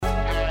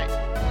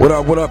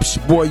What up, it's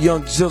your boy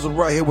Young Jizzle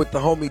right here with the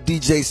homie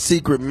DJ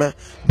Secret, man.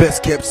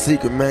 Best kept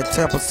secret, man.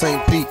 Tampa,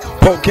 St. Pete,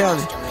 Polk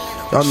County.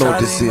 Y'all know what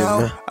this is,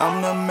 man.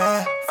 I'm the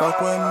man, fuck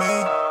with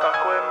me.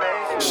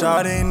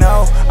 Shawty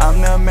know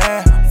I'm the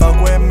man,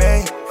 fuck with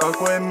me,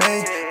 fuck with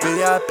me.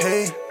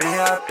 VIP,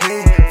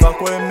 VIP, fuck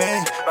with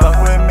me,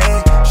 fuck with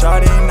me.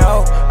 Shawty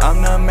know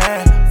I'm the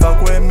man,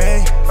 fuck with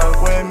me,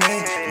 fuck with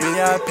me.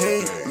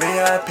 VIP,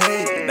 VIP,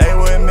 they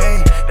with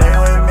me, they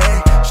with me.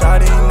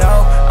 Shawty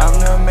know I'm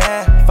the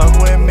man, fuck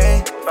with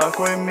me, fuck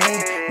with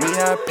me.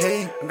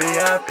 VIP,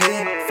 VIP,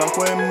 fuck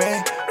with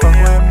me, fuck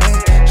with me.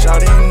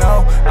 Shawty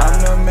know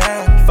I'm the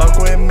man, fuck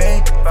with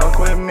me, fuck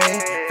with me.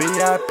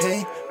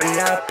 VIP,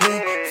 VIP,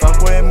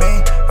 fuck with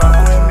me, fuck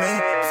with me,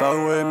 fuck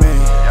with me,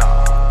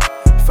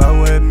 fuck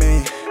with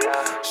me.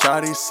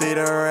 Shawty see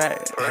the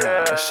rack,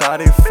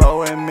 shawty fuck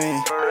with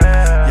me.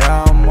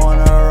 Yeah, I'm on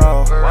a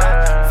roll,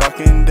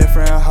 fucking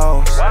different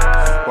hoes.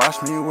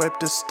 Watch me whip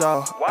the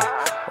stove,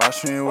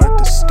 watch me whip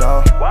the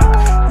stove.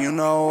 You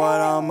know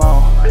what I'm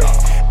on,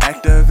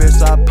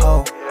 activist I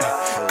pull,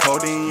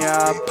 codeine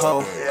yeah I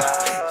pull.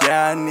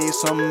 Yeah, I need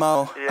some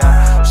more.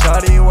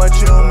 Shawty, what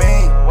you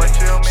mean?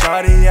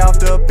 Shawty off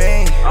the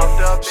beam.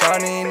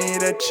 Shawty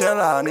need to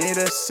chill out, need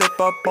to sip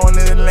up on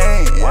the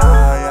lean.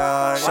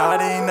 Yeah.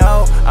 Shawty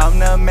know I'm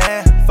the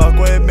man, fuck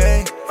with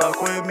me,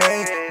 fuck with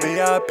me.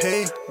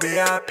 VIP,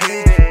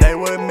 VIP, they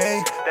with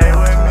me, they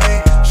with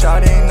me.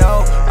 Shawty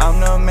know I'm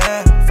the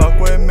man, fuck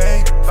with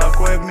me, fuck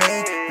with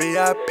me.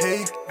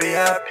 VIP,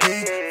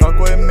 VIP, fuck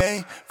with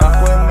me,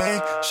 fuck with me.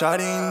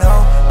 Shawty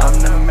know I'm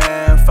the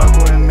man, fuck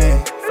with me,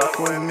 fuck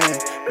with me.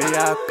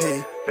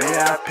 VIP,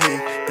 VIP,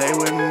 they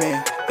with me,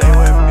 they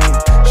with me.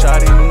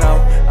 Shawty know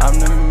I'm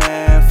the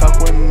man, fuck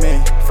with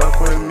me,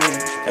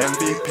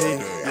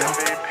 MVP.